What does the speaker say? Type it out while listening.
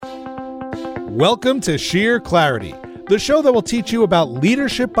Welcome to Sheer Clarity, the show that will teach you about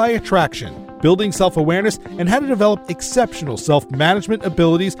leadership by attraction, building self-awareness, and how to develop exceptional self-management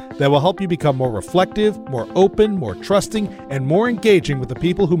abilities that will help you become more reflective, more open, more trusting, and more engaging with the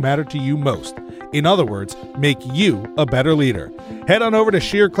people who matter to you most. In other words, make you a better leader. Head on over to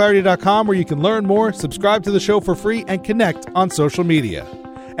sheerclarity.com where you can learn more, subscribe to the show for free, and connect on social media.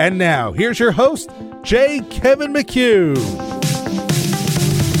 And now, here's your host, J. Kevin McHugh.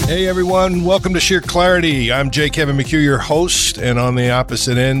 Hey everyone, welcome to Sheer Clarity. I'm J. Kevin McHugh, your host, and on the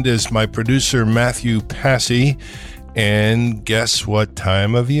opposite end is my producer, Matthew Passy. And guess what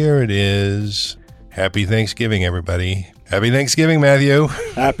time of year it is? Happy Thanksgiving, everybody. Happy Thanksgiving, Matthew.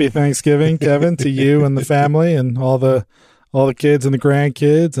 Happy Thanksgiving, Kevin, to you and the family and all the kids and the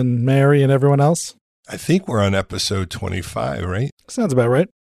grandkids and Mary and everyone else. I think we're on episode 25, right? Sounds about right.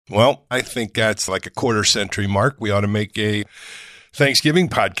 Well, I think that's like a quarter century mark. We ought to make a Thanksgiving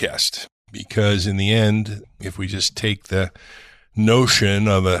podcast, because in the end, if we just take the notion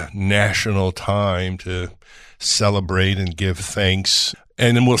of a national time to celebrate and give thanks,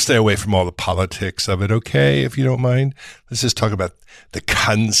 and then we'll stay away from all the politics of it, okay, if you don't mind. Let's just talk about the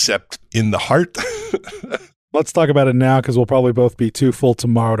concept in the heart. Let's talk about it now, because we'll probably both be too full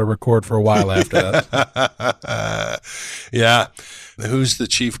tomorrow to record for a while after that. Yeah. Who's the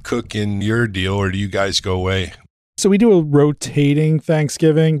chief cook in your deal, or do you guys go away? So we do a rotating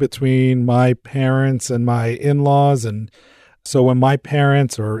Thanksgiving between my parents and my in-laws. And so when my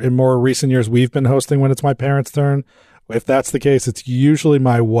parents, or in more recent years, we've been hosting when it's my parents' turn. If that's the case, it's usually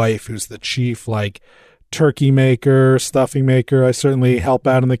my wife who's the chief, like turkey maker, stuffing maker. I certainly help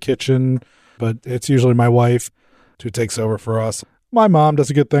out in the kitchen, but it's usually my wife who takes over for us. My mom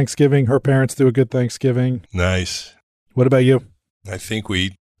does a good Thanksgiving. Her parents do a good Thanksgiving. Nice. What about you? I think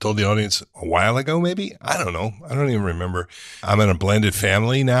we told the audience a while ago, maybe. I don't know. I don't even remember. I'm in a blended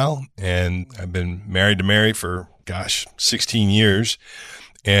family now, and I've been married to Mary for, 16 years.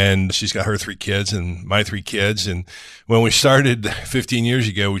 And she's got her 3 kids and my 3 kids. And when we started 15 years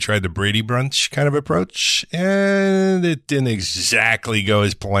ago, we tried the Brady Brunch kind of approach, and it didn't exactly go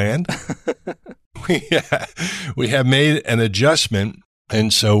as planned. We have made an adjustment.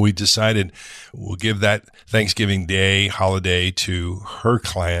 And so we decided we'll give that Thanksgiving Day holiday to her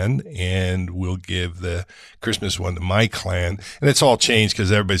clan, and we'll give the Christmas one to my clan. And it's all changed because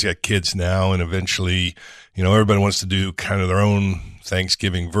everybody's got kids now, and eventually, everybody wants to do kind of their own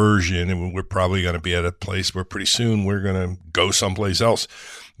Thanksgiving version. And we're probably going to be at a place where pretty soon we're going to go someplace else.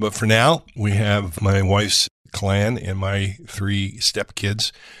 But for now, we have my wife's clan and my 3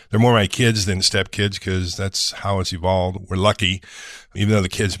 stepkids. They're more my kids than stepkids because that's how it's evolved. We're lucky, even though the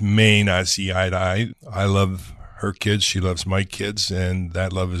kids may not see eye to eye. I love her kids. She loves my kids, and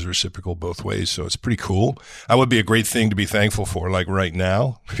that love is reciprocal both ways. So it's pretty cool. That would be a great thing to be thankful for, like right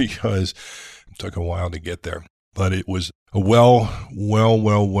now, because it took a while to get there. But it was a well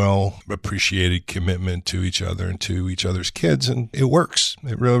appreciated commitment to each other and to each other's kids. And it works.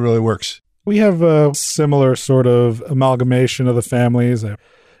 It really, really works. We have a similar sort of amalgamation of the families.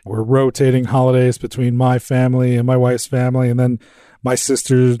 We're rotating holidays between my family and my wife's family, and then my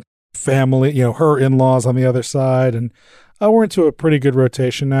sister's family, her in-laws on the other side. And we're into a pretty good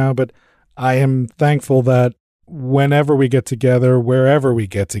rotation now, but I am thankful that whenever we get together, wherever we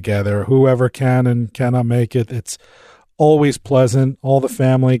get together, whoever can and cannot make it, it's always pleasant. All the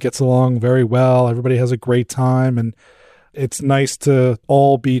family gets along very well. Everybody has a great time, and it's nice to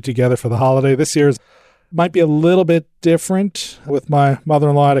all be together for the holiday. This year's might be a little bit different with my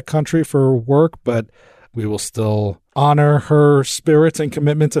mother-in-law out of country for work, but we will still honor her spirits and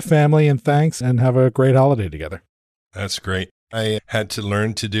commitment to family and thanks and have a great holiday together. That's great. I had to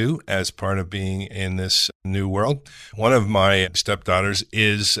learn to do as part of being in this new world. One of my stepdaughters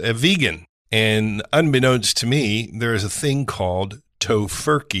is a vegan, and unbeknownst to me, there is a thing called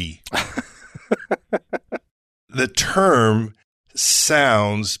tofurkey. The term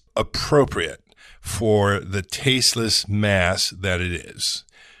sounds appropriate for the tasteless mass that it is.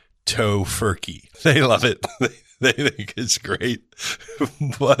 Tofurkey. They love it. They think it's great.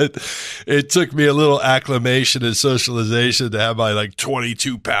 But it took me a little acclimation and socialization to have my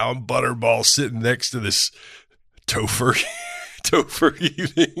 22-pound butterball sitting next to this tofurkey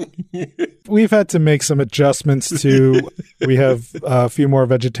thing. We've had to make some adjustments to, we have a few more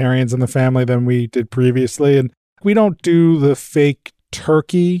vegetarians in the family than we did previously. And we don't do the fake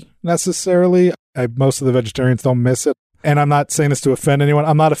turkey necessarily. Most of the vegetarians don't miss it. And I'm not saying this to offend anyone.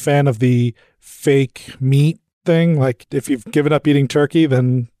 I'm not a fan of the fake meat thing. Like, if you've given up eating turkey,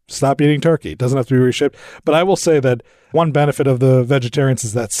 then stop eating turkey. It doesn't have to be reshaped. But I will say that one benefit of the vegetarians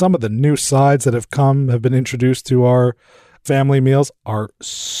is that some of the new sides that have been introduced to our family meals are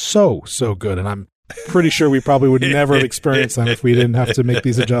so good. And I'm pretty sure we probably would never have experienced them if we didn't have to make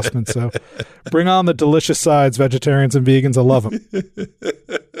these adjustments. So bring on the delicious sides, vegetarians and vegans. I love them.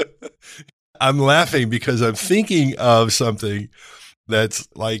 I'm laughing because I'm thinking of something that's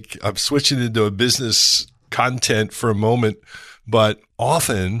like I'm switching into a business content for a moment. But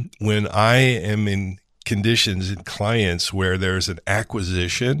often when I am in conditions in clients where there's an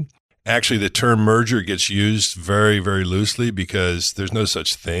acquisition, actually the term merger gets used very, very loosely because there's no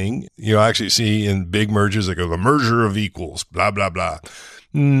such thing. You actually see in big mergers, they go, the merger of equals, blah, blah, blah.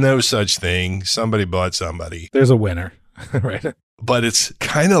 No such thing. Somebody bought somebody. There's a winner, right? But it's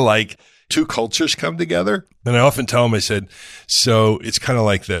kind of like two cultures come together. And I often tell them, I said, so it's kind of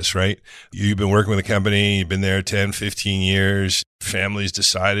like this, right? You've been working with a company, you've been there 10, 15 years, families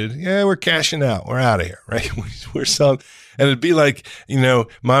decided, yeah, we're cashing out. We're out of here, right? We're selling. And it'd be like,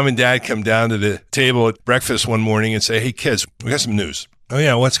 mom and dad come down to the table at breakfast one morning and say, hey, kids, we got some news. Oh,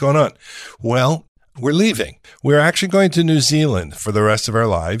 yeah, what's going on? Well, we're leaving. We're actually going to New Zealand for the rest of our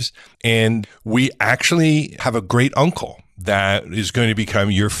lives. And we actually have a great uncle that is going to become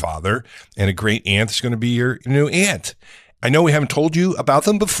your father, and a great aunt is going to be your new aunt. I know we haven't told you about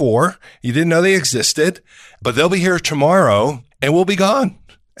them before. You didn't know they existed, but they'll be here tomorrow and we'll be gone.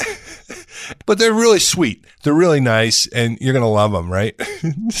 But they're really sweet. They're really nice, and you're going to love them, right?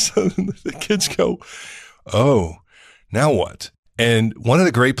 So the kids go, oh, now what? And one of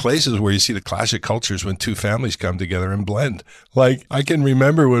the great places where you see the classic cultures when two families come together and blend. Like I can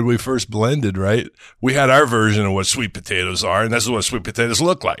remember when we first blended, right? We had our version of what sweet potatoes are, and this is what sweet potatoes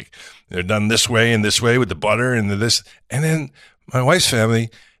look like. They're done this way and this way with the butter and this. And then my wife's family,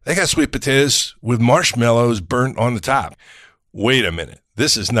 they got sweet potatoes with marshmallows burnt on the top. Wait a minute.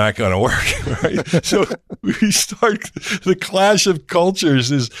 This is not going to work, right? So we start, the clash of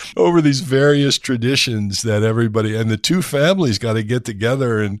cultures is over these various traditions that everybody, and the two families got to get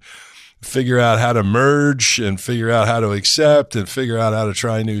together and figure out how to merge and figure out how to accept and figure out how to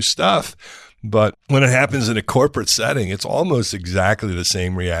try new stuff. But when it happens in a corporate setting, it's almost exactly the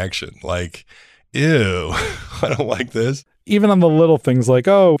same reaction. Like, ew, I don't like this. Even on the little things like,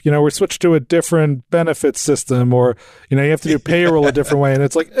 we're switched to a different benefit system, or, you have to do payroll a different way. And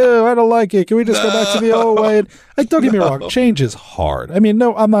it's like, I don't like it. Can we just go back to the old way? And, don't get me wrong. Change is hard. I mean,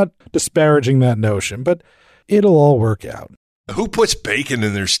 no, I'm not disparaging that notion, but it'll all work out. Who puts bacon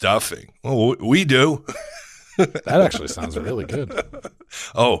in their stuffing? Well, we do. That actually sounds really good.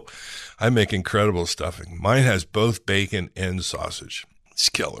 Oh, I make incredible stuffing. Mine has both bacon and sausage. It's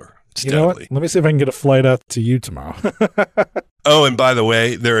killer. It's you know what? Let me see if I can get a flight out to you tomorrow. Oh, and by the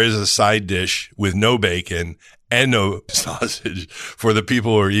way, there is a side dish with no bacon and no sausage for the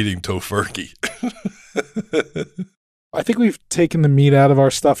people who are eating tofurkey. I think we've taken the meat out of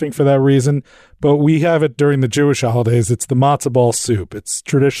our stuffing for that reason, but we have it during the Jewish holidays. It's the matzo ball soup. It's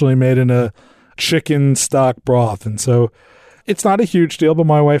traditionally made in a chicken stock broth, and so it's not a huge deal, but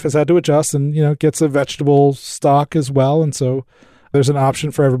my wife has had to adjust and, gets a vegetable stock as well, and so there's an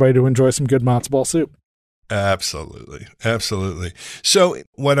option for everybody to enjoy some good matzo ball soup. Absolutely. Absolutely. So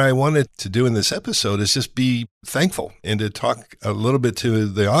what I wanted to do in this episode is just be thankful and to talk a little bit to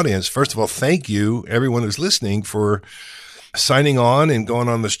the audience. First of all, thank you, everyone who's listening, for signing on and going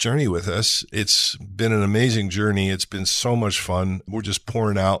on this journey with us. It's been an amazing journey. It's been so much fun. We're just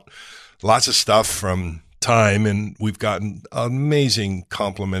pouring out lots of stuff from time, and we've gotten amazing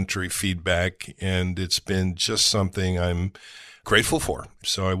complimentary feedback, and it's been just something I'm grateful for.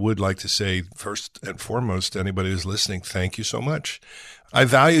 So I would like to say, first and foremost, to anybody who's listening, thank you so much. I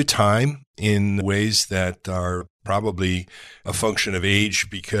value time in ways that are probably a function of age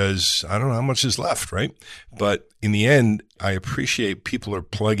because I don't know how much is left, right? But in the end, I appreciate people are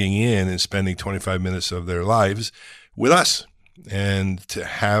plugging in and spending 25 minutes of their lives with us, and to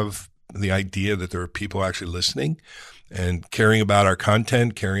have the idea that there are people actually listening and caring about our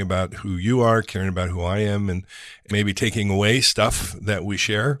content, caring about who you are, caring about who I am, and maybe taking away stuff that we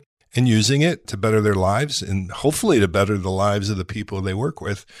share and using it to better their lives and hopefully to better the lives of the people they work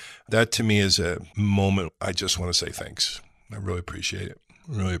with. That to me is a moment I just want to say thanks. I really appreciate it.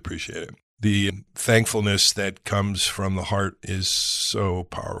 Really appreciate it. The thankfulness that comes from the heart is so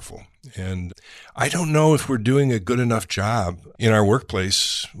powerful. And I don't know if we're doing a good enough job in our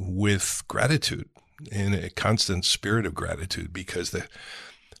workplace with gratitude, in a constant spirit of gratitude, because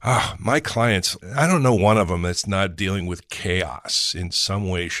my clients, I don't know one of them that's not dealing with chaos in some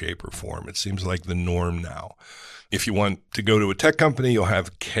way, shape, or form. It seems like the norm now. If you want to go to a tech company, you'll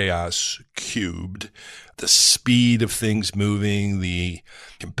have chaos cubed. The speed of things moving, the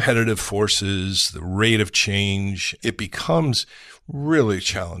competitive forces, the rate of change, it becomes really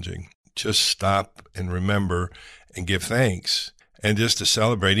challenging. Just stop and remember and give thanks and just to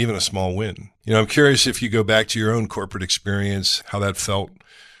celebrate even a small win. I'm curious if you go back to your own corporate experience, how that felt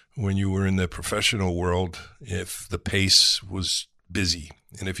when you were in the professional world, if the pace was busy,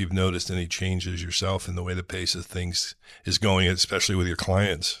 and if you've noticed any changes yourself in the way the pace of things is going, especially with your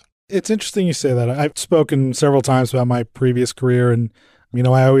clients. It's interesting you say that. I've spoken several times about my previous career, and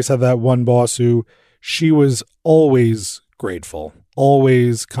I always had that one boss who she was always grateful,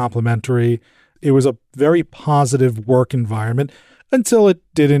 always complimentary. It was a very positive work environment until it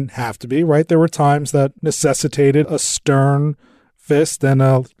didn't have to be, right? There were times that necessitated a stern fist and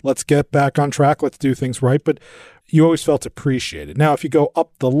let's get back on track, let's do things right. But you always felt appreciated. Now, if you go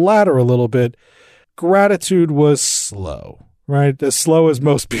up the ladder a little bit, gratitude was slow, right? As slow as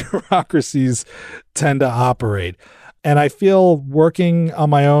most bureaucracies tend to operate. And I feel working on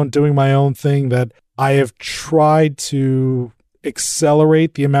my own, doing my own thing, that I have tried to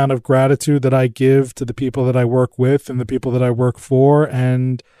accelerate the amount of gratitude that I give to the people that I work with and the people that I work for.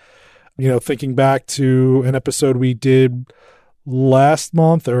 And, thinking back to an episode we did last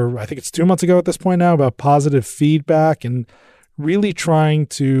month, or I think it's 2 months ago at this point now, about positive feedback and really trying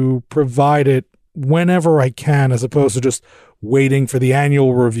to provide it whenever I can, as opposed to just waiting for the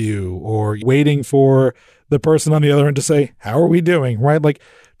annual review or waiting for the person on the other end to say, how are we doing? Right? Like,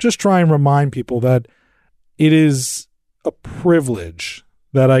 just try and remind people that it is a privilege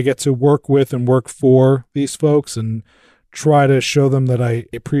that I get to work with and work for these folks and try to show them that I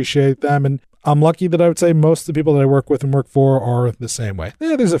appreciate them. And I'm lucky that I would say most of the people that I work with and work for are the same way.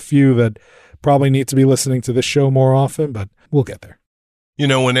 There's a few that probably need to be listening to this show more often, but we'll get there.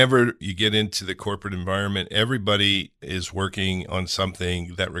 Whenever you get into the corporate environment, everybody is working on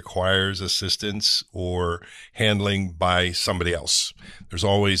something that requires assistance or handling by somebody else. There's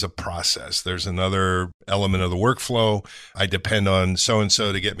always a process. There's another element of the workflow. I depend on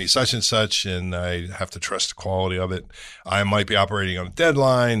so-and-so to get me such and such, and I have to trust the quality of it. I might be operating on a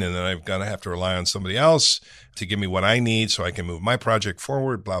deadline, and then I'm going to have to rely on somebody else to give me what I need so I can move my project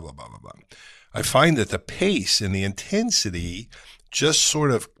forward, blah, blah, blah, blah, blah. I find that the pace and the intensity just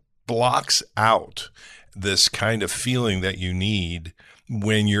sort of blocks out this kind of feeling that you need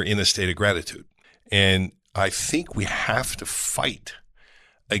when you're in a state of gratitude. And I think we have to fight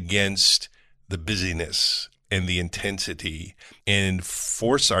against the busyness and the intensity and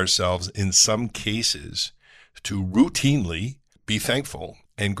force ourselves in some cases to routinely be thankful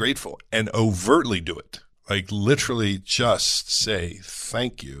and grateful and overtly do it. Like literally just say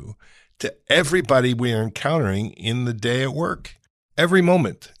thank you to everybody we are encountering in the day at work. Every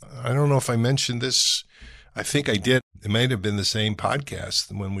moment. I don't know if I mentioned this. I think I did. It might have been the same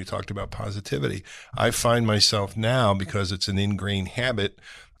podcast when we talked about positivity. I find myself now, because it's an ingrained habit,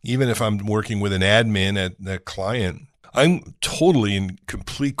 even if I'm working with an admin at that client, I'm totally in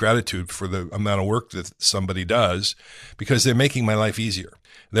complete gratitude for the amount of work that somebody does because they're making my life easier.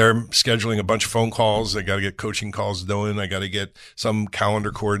 They're scheduling a bunch of phone calls. I got to get coaching calls done. I got to get some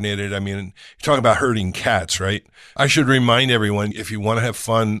calendar coordinated. I mean, you're talking about herding cats, right? I should remind everyone, if you want to have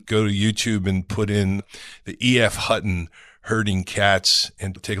fun, go to YouTube and put in the E.F. Hutton herding cats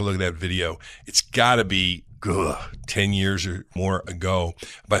and take a look at that video. It's got to be 10 years or more ago.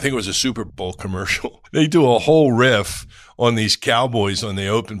 But I think it was a Super Bowl commercial. They do a whole riff on these cowboys on the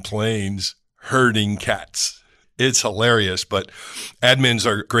open plains herding cats. It's hilarious, but admins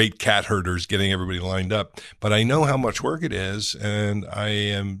are great cat herders, getting everybody lined up. But I know how much work it is, and I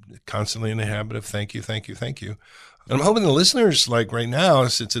am constantly in the habit of thank you, thank you, thank you. And I'm hoping the listeners, like right now,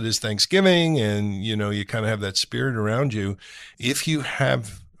 since it is Thanksgiving and, you kind of have that spirit around you, if you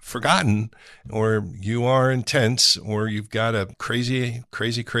have forgotten or you are intense or you've got a crazy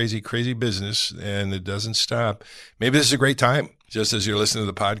business and it doesn't stop, maybe this is a great time, just as you're listening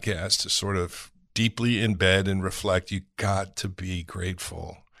to the podcast, to sort of deeply embed and reflect. You got to be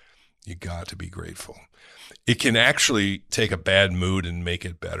grateful. You got to be grateful. It can actually take a bad mood and make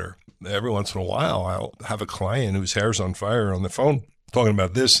it better. Every once in a while, I'll have a client whose hair's on fire on the phone, talking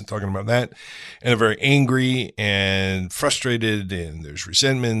about this and talking about that, and they're very angry and frustrated, and there's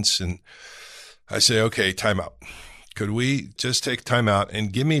resentments. And I say, okay, time out. Could we just take time out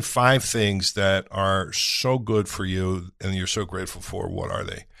and give me 5 things that are so good for you and you're so grateful for? What are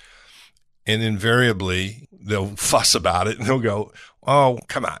they? And invariably, they'll fuss about it and they'll go, oh,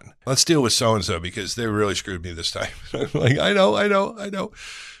 come on, let's deal with so-and-so because they really screwed me this time. I'm like, I know.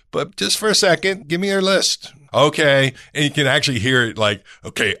 But just for a second, give me your list. Okay. And you can actually hear it like,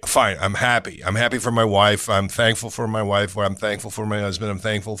 okay, fine. I'm happy. I'm happy for my wife. I'm thankful for my wife. I'm thankful for my husband. I'm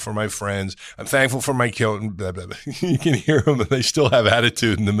thankful for my friends. I'm thankful for my children. Blah, blah, blah. You can hear them, but they still have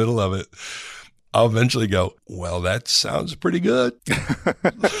attitude in the middle of it. I'll eventually go, well, that sounds pretty good.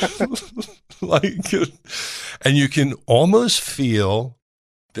 And you can almost feel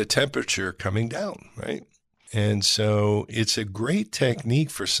the temperature coming down, right? And so it's a great technique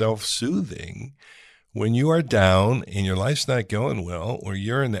for self-soothing when you are down and your life's not going well, or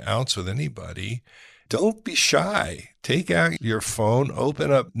you're in the outs with anybody. Don't be shy. Take out your phone,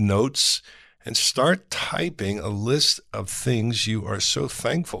 open up notes, and start typing a list of things you are so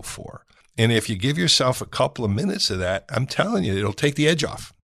thankful for. And if you give yourself a couple of minutes of that, I'm telling you, it'll take the edge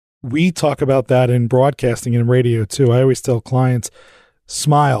off. We talk about that in broadcasting and radio too. I always tell clients,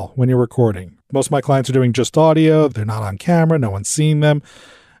 smile when you're recording. Most of my clients are doing just audio. They're not on camera. No one's seeing them.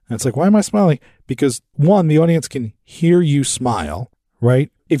 And it's like, why am I smiling? Because one, the audience can hear you smile, right?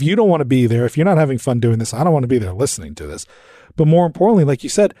 If you don't want to be there, if you're not having fun doing this, I don't want to be there listening to this. But more importantly, like you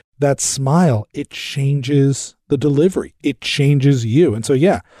said, that smile, it changes the delivery. It changes you. And so,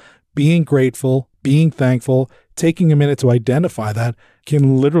 yeah, being grateful, being thankful, taking a minute to identify that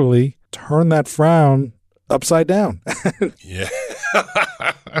can literally turn that frown upside down. Yeah.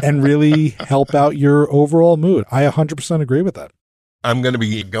 And really help out your overall mood. I 100% agree with that. I'm going to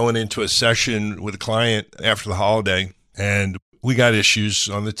be going into a session with a client after the holiday, and we got issues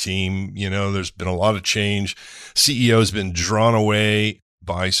on the team. You know, there's been a lot of change. CEO's been drawn away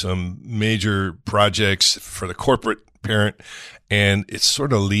by some major projects for the corporate parent, and it's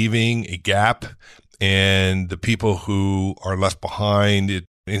sort of leaving a gap. And the people who are left behind,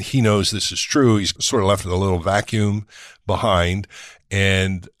 and he knows this is true, he's sort of left with a little vacuum behind.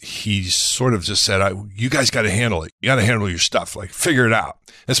 And he sort of just said, you guys got to handle it. You got to handle your stuff. Like, figure it out.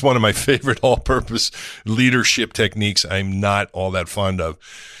 That's one of my favorite all-purpose leadership techniques I'm not all that fond of.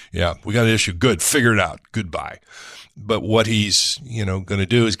 Yeah, we got an issue. Good. Figure it out. Goodbye. But what he's, going to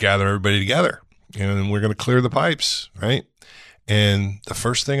do is gather everybody together, and we're going to clear the pipes, right? And the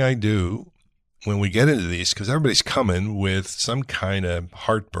first thing I do when we get into these, because everybody's coming with some kind of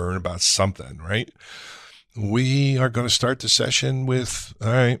heartburn about something, right? We are going to start the session with, all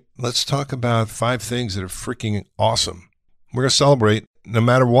right, let's talk about 5 things that are freaking awesome. We're going to celebrate no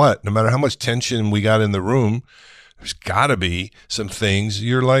matter what, no matter how much tension we got in the room. There's got to be some things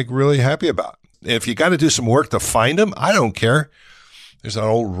you're like really happy about. If you got to do some work to find them, I don't care. There's an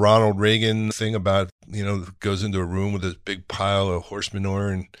old Ronald Reagan thing about, goes into a room with this big pile of horse manure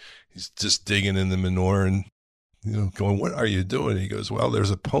and he's just digging in the manure and going, what are you doing? He goes, well, there's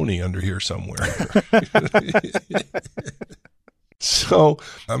a pony under here somewhere. So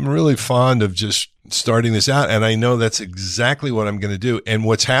I'm really fond of just starting this out. And I know that's exactly what I'm going to do. And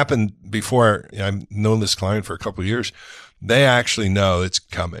what's happened before, I've known this client for a couple of years, they actually know it's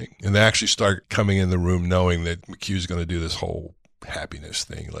coming. And they actually start coming in the room knowing that McHugh's going to do this whole happiness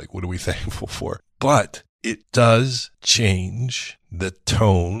thing. Like, what are we thankful for? But it does change the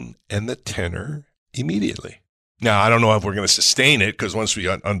tone and the tenor immediately. Now, I don't know if we're going to sustain it, because once we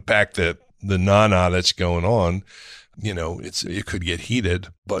unpack the na-na that's going on, it could get heated.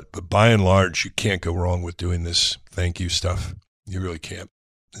 But by and large, you can't go wrong with doing this thank you stuff. You really can't.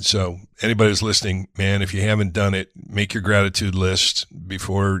 And so anybody who's listening, man, if you haven't done it, make your gratitude list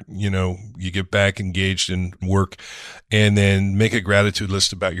before, you get back engaged in work, and then make a gratitude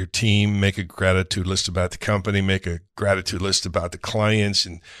list about your team, make a gratitude list about the company, make a gratitude list about the clients,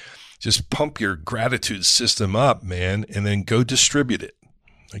 and just pump your gratitude system up, man, and then go distribute it.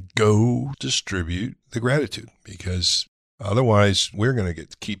 Like, go distribute the gratitude, because otherwise we're going to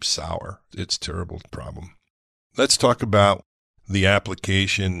keep sour. It's a terrible problem. Let's talk about the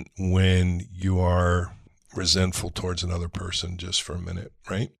application when you are resentful towards another person just for a minute,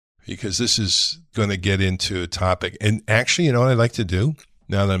 right? Because this is going to get into a topic. And actually, what I'd like to do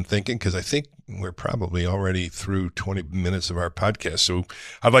now that I'm thinking, because I think we're probably already through 20 minutes of our podcast. So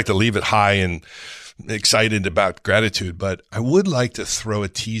I'd like to leave it high and excited about gratitude, but I would like to throw a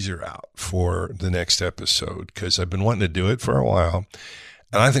teaser out for the next episode, because I've been wanting to do it for a while.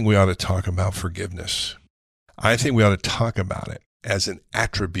 And I think we ought to talk about forgiveness. I think we ought to talk about it as an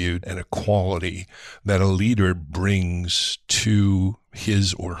attribute and a quality that a leader brings to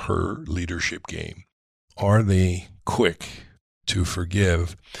his or her leadership game. Are they quick to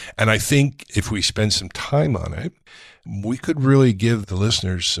forgive? And I think if we spend some time on it, we could really give the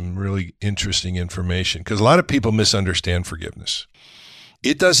listeners some really interesting information, because a lot of people misunderstand forgiveness.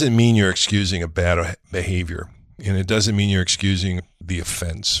 It doesn't mean you're excusing a bad behavior, and it doesn't mean you're excusing the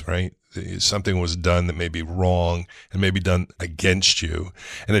offense, right? Something was done that may be wrong and may be done against you,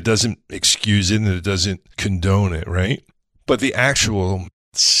 and it doesn't excuse it and it doesn't condone it, right? But the actual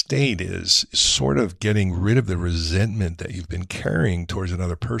state is sort of getting rid of the resentment that you've been carrying towards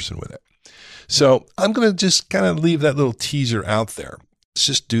another person with it. So I'm going to just kind of leave that little teaser out there. let's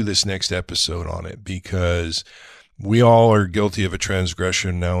just do this next episode on it, because we all are guilty of a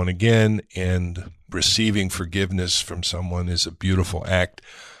transgression now and again, and receiving forgiveness from someone is a beautiful act,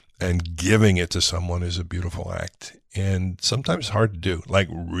 and giving it to someone is a beautiful act. And sometimes hard to do, like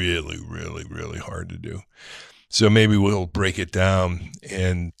really, really, really hard to do. So maybe we'll break it down,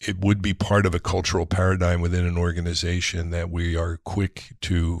 and it would be part of a cultural paradigm within an organization that we are quick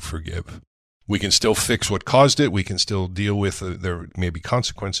to forgive. We can still fix what caused it. We can still deal with there may be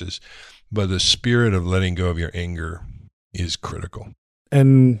consequences, but the spirit of letting go of your anger is critical.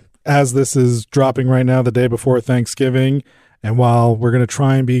 And as this is dropping right now, the day before Thanksgiving, and while we're going to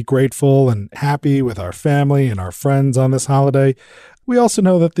try and be grateful and happy with our family and our friends on this holiday, we also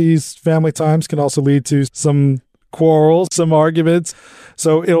know that these family times can also lead to some quarrels, some arguments.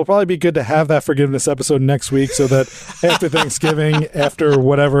 So it'll probably be good to have that forgiveness episode next week, so that after Thanksgiving, after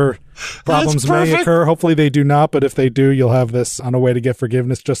whatever problems may occur, hopefully they do not, but if they do, you'll have this on a way to get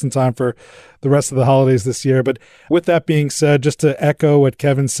forgiveness just in time for the rest of the holidays this year. But with that being said, just to echo what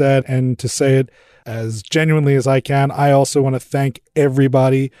Kevin said and to say it as genuinely as I can, I also want to thank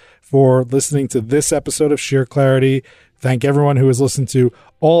everybody for listening to this episode of Sheer Clarity. Thank everyone who has listened to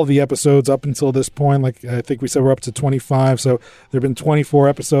all of the episodes up until this point. Like I think we said, we're up to 25. So there have been 24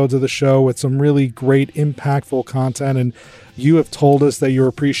 episodes of the show with some really great, impactful content. And you have told us that you're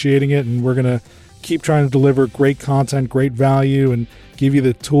appreciating it. And we're going to keep trying to deliver great content, great value, and give you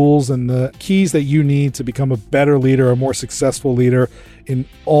the tools and the keys that you need to become a better leader, a more successful leader in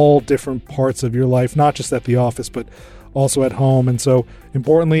all different parts of your life, not just at the office, but also at home. And so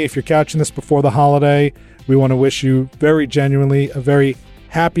importantly, if you're catching this before the holiday, we want to wish you very genuinely a very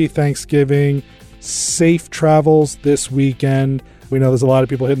happy Thanksgiving, safe travels this weekend. We know there's a lot of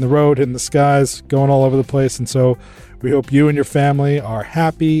people hitting the road, hitting the skies, going all over the place. And so we hope you and your family are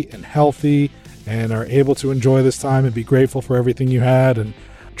happy and healthy and are able to enjoy this time and be grateful for everything you had, and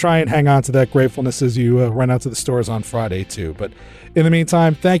try and hang on to that gratefulness as you run out to the stores on Friday too. But in the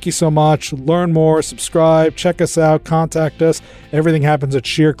meantime, thank you so much. Learn more, subscribe, check us out, contact us. Everything happens at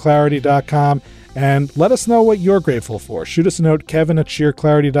sheerclarity.com. And let us know what you're grateful for. Shoot us a note,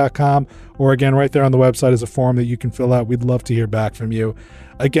 kevin@sheerclarity.com, or again, right there on the website is a form that you can fill out. We'd love to hear back from you.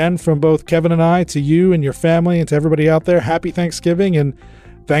 Again, from both Kevin and I, to you and your family, and to everybody out there, happy Thanksgiving, and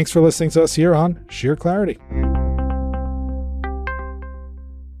thanks for listening to us here on Sheer Clarity.